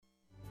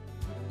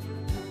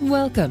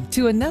Welcome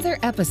to another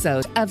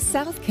episode of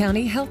South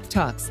County Health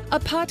Talks, a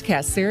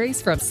podcast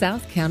series from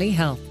South County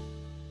Health.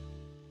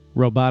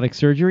 Robotic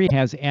surgery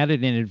has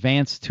added an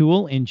advanced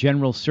tool in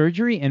general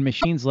surgery, and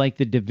machines like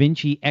the Da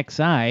Vinci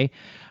Xi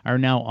are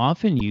now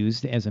often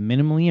used as a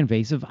minimally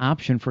invasive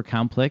option for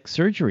complex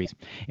surgeries.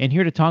 And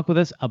here to talk with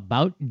us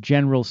about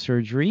general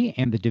surgery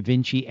and the Da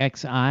Vinci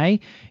Xi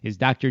is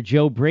Dr.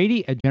 Joe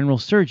Brady, a general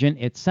surgeon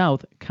at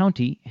South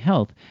County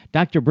Health.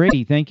 Dr.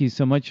 Brady, thank you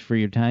so much for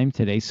your time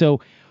today.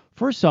 So,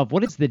 first off,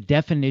 what is the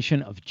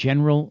definition of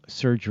general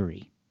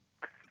surgery?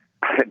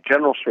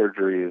 General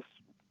surgery is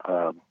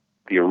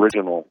the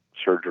original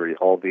surgery.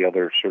 All the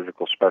other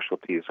surgical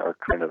specialties are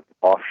kind of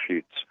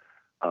offshoots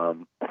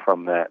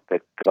from that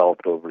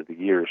developed over the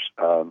years.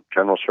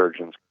 General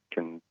surgeons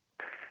can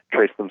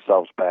trace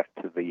themselves back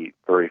to the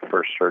very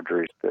first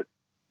surgeries that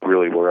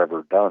really were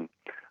ever done.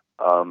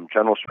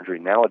 General surgery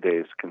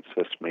nowadays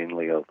consists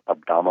mainly of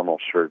abdominal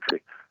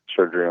surgery,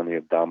 surgery on the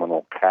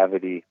abdominal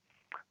cavity,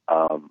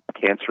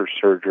 cancer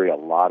surgery, a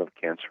lot of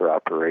cancer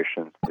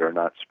operations that are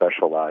not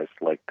specialized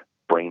like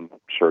brain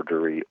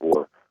surgery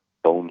or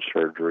bone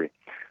surgery,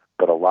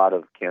 but a lot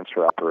of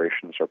cancer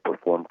operations are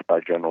performed by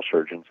general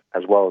surgeons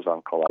as well as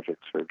oncologic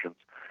surgeons.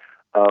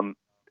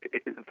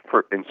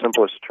 In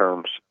simplest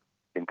terms,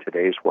 in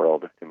today's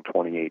world, in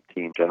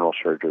 2018, general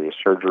surgery is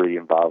surgery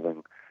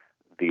involving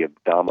the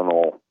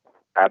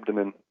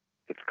abdomen,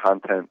 its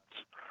contents,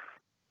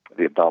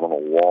 the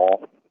abdominal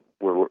wall.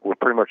 We're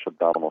pretty much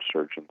abdominal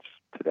surgeons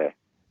today.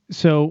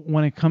 So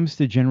when it comes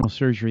to general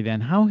surgery, then,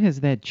 how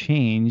has that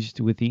changed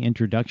with the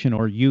introduction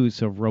or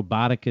use of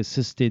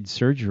robotic-assisted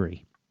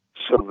surgery?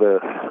 So the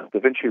Da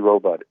Vinci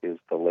robot is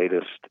the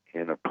latest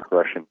in a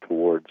progression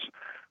towards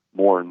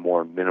more and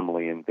more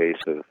minimally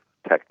invasive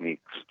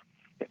techniques.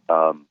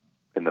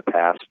 In the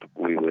past,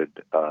 we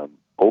would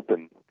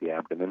open the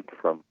abdomen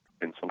from,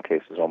 in some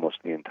cases, almost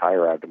the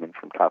entire abdomen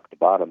from top to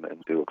bottom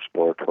and do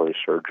exploratory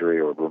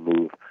surgery or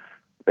remove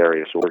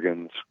various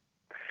organs.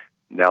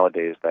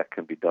 Nowadays, that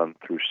can be done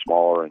through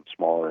smaller and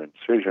smaller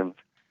incisions.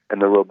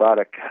 And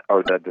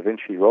the Da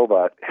Vinci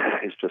robot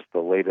is just the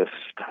latest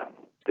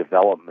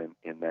development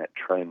in that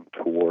trend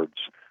towards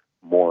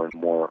more and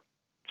more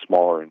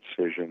smaller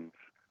incisions,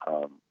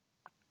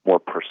 more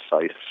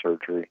precise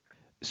surgery.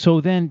 So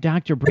then,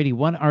 Dr. Brady,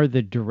 what are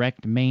the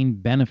direct main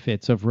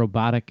benefits of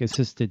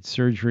robotic-assisted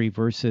surgery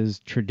versus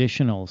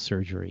traditional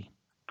surgery?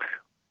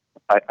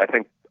 I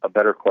think a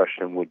better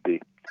question would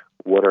be,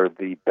 what are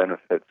the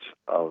benefits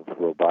of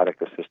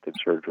robotic-assisted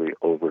surgery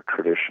over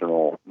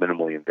traditional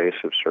minimally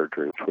invasive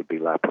surgery, which would be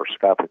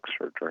laparoscopic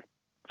surgery?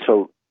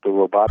 So the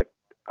robotic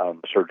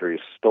surgery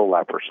is still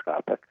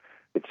laparoscopic.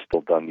 It's still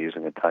done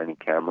using a tiny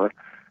camera,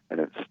 and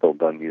it's still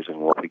done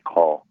using what we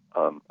call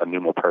a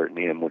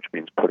pneumoperitoneum, which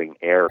means putting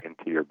air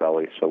into your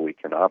belly so we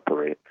can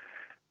operate.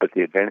 But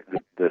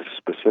the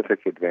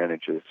specific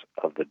advantages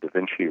of the Da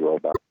Vinci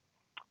robot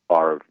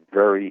are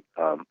very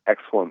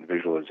excellent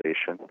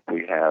visualization.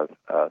 We have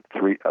a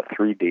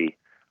 3D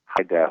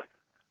high-def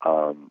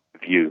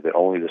view that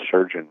only the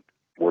surgeon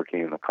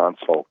working in the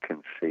console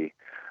can see.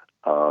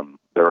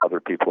 There are other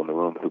people in the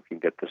room who can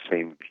get the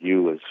same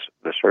view as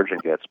the surgeon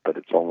gets, but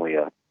it's only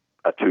a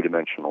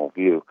two-dimensional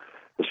view.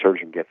 The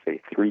surgeon gets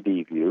a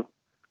 3D view.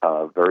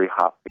 Very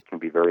high. It can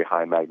be very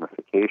high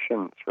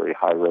magnification. It's very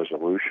high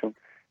resolution,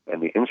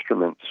 and the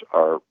instruments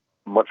are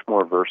much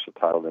more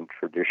versatile than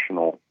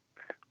traditional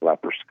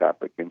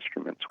laparoscopic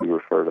instruments. We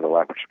refer to the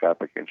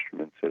laparoscopic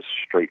instruments as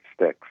straight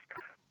sticks.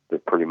 They're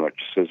pretty much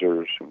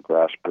scissors and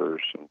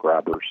graspers and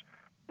grabbers.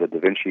 The Da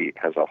Vinci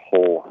has a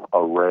whole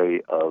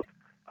array of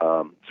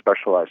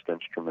specialized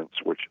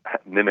instruments which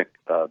mimic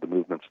the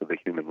movements of the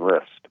human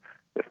wrist.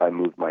 If I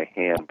move my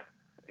hand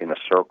in a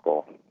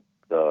circle,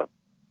 the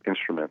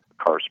instrument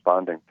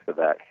corresponding to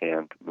that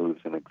hand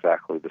moves in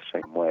exactly the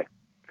same way.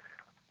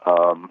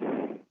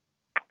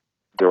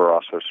 There are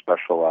also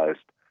specialized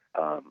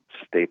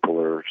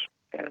staplers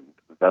and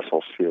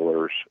vessel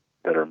sealers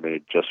that are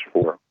made just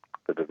for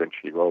the Da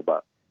Vinci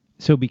robot.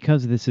 So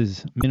because this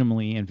is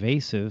minimally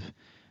invasive,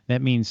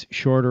 that means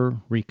shorter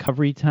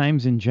recovery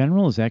times in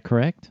general, is that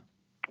correct?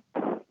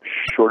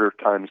 Shorter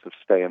times of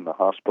stay in the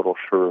hospital,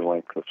 shorter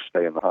length of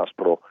stay in the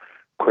hospital,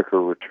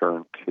 quicker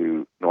return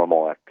to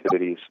normal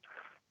activities.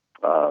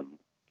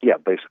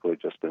 Basically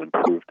just an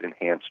improved,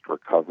 enhanced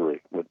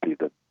recovery would be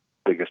the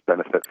biggest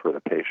benefit for the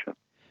patient.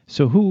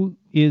 So who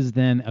is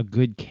then a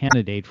good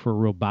candidate for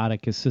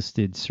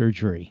robotic-assisted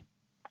surgery?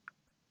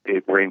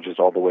 It ranges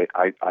all the way.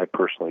 I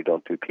personally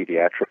don't do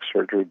pediatric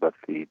surgery, but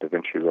the Da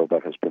Vinci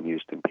robot has been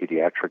used in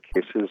pediatric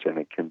cases, and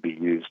it can be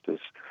used as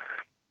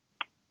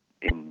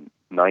in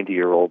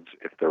 90-year-olds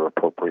if they're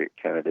appropriate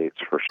candidates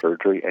for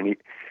surgery.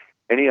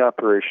 Any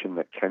operation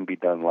that can be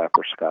done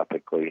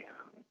laparoscopically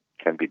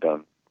can be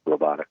done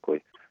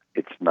robotically.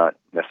 It's not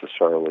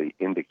necessarily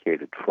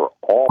indicated for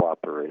all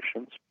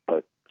operations,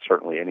 but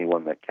certainly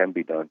anyone that can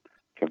be done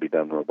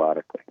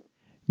robotically.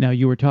 Now,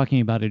 you were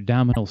talking about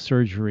abdominal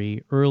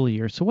surgery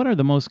earlier. So what are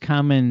the most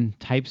common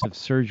types of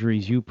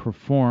surgeries you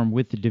perform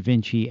with the Da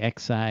Vinci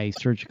Xi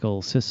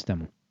surgical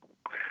system?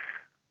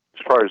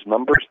 As far as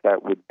numbers,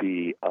 that would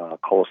be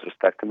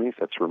cholecystectomies,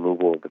 that's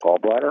removal of the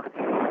gallbladder,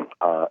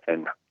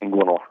 and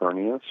inguinal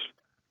hernias.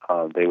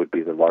 They would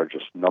be the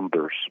largest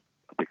numbers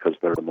because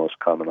they're the most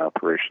common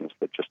operations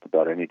that just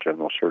about any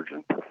general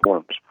surgeon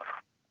performs.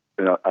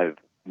 I've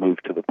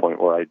moved to the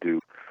point where I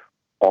do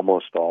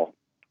almost all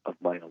of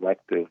my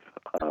elective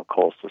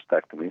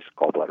cholecystectomies,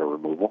 gallbladder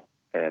removal,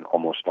 and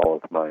almost all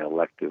of my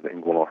elective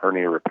inguinal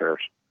hernia repairs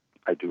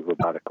I do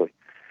robotically.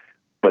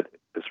 But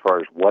as far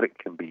as what it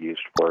can be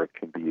used for, it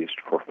can be used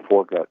for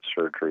foregut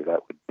surgery.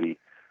 That would be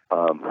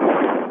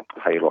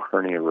hiatal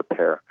hernia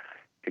repair.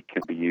 It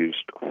can be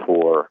used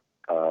for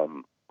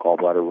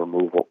gallbladder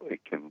removal.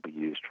 It can be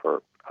used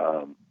for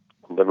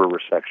liver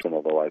resection,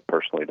 although I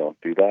personally don't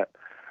do that.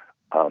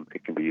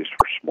 It can be used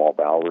for small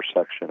bowel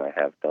resection. I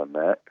have done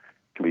that.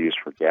 It can be used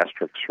for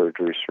gastric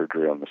surgery,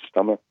 surgery on the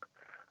stomach.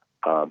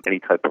 Any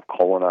type of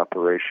colon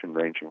operation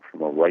ranging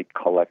from a right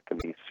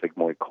colectomy,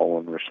 sigmoid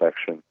colon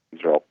resection.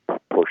 These are all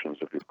portions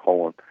of your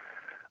colon.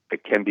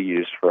 It can be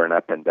used for an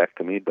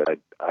appendectomy, but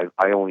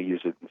I only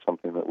use it in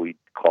something that we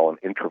call an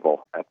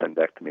interval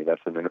appendectomy.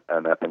 That's an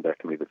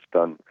appendectomy that's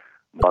done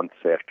months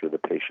after the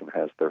patient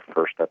has their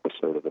first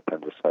episode of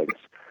appendicitis.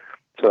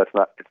 So it's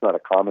not a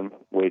common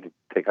way to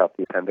take out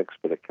the appendix,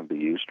 but it can be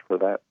used for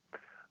that.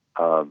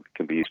 It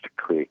can be used to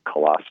create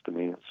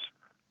colostomies.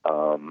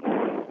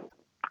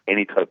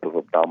 Any type of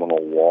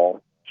abdominal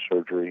wall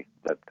surgery,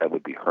 that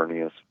would be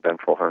hernias,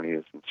 ventral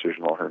hernias,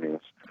 incisional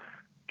hernias,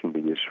 can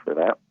be used for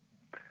that.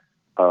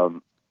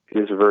 It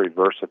is a very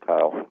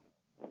versatile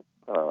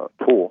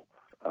tool.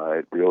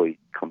 It really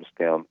comes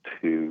down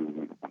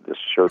to the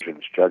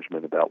surgeon's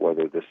judgment about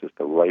whether this is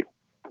the right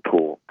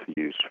tool to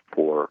use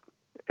for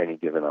any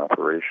given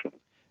operation.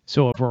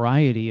 So a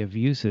variety of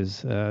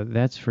uses,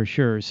 that's for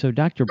sure. So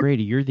Dr.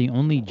 Brady, you're the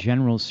only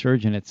general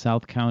surgeon at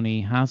South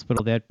County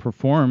Hospital that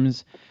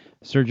performs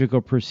surgical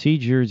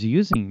procedures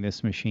using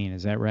this machine.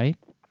 Is that right?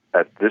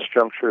 At this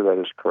juncture, that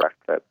is correct.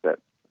 That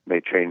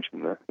may change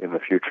in the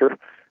future,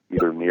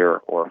 either near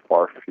or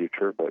far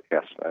future. But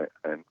yes, I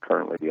am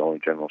currently the only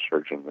general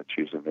surgeon that's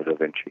using the Da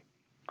Vinci.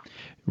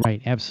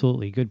 Right,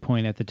 absolutely. Good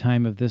point at the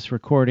time of this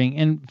recording.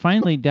 And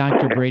finally,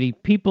 Dr. Brady,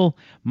 people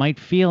might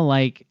feel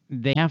like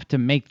they have to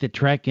make the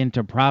trek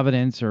into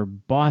Providence or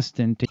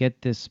Boston to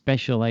get this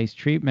specialized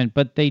treatment,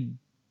 but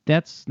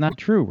that's not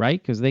true,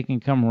 right? Because they can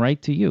come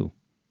right to you.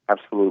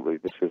 Absolutely.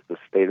 This is the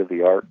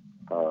state-of-the-art,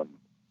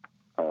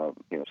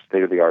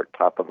 state-of-the-art,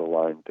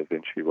 top-of-the-line Da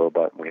Vinci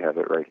robot, and we have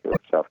it right here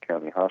at South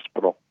County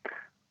Hospital.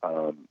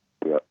 I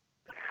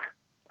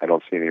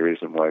don't see any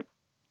reason why,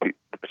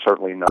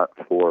 certainly not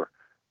for,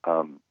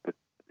 I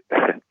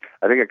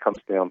think it comes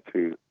down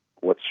to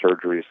what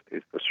surgeries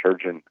is the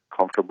surgeon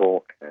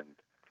comfortable and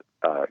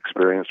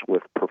experienced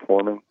with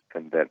performing,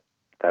 and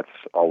that's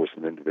always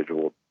an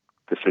individual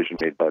decision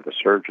made by the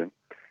surgeon.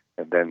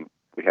 And then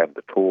we have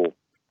the tool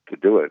to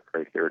do it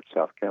right here at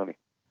South County.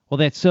 Well,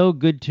 that's so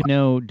good to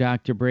know,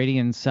 Dr. Brady.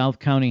 And South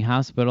County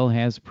Hospital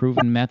has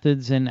proven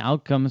methods and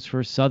outcomes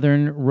for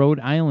Southern Rhode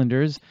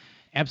Islanders.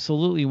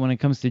 Absolutely, when it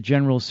comes to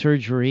general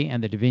surgery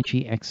and the Da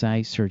Vinci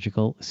Xi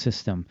surgical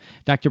system.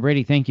 Dr.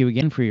 Brady, thank you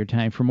again for your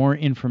time. For more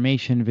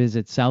information,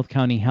 visit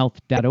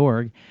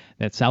southcountyhealth.org.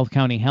 That's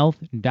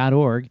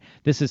southcountyhealth.org.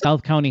 This is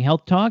South County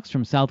Health Talks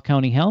from South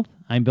County Health.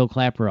 I'm Bill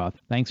Klaproth.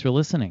 Thanks for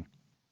listening.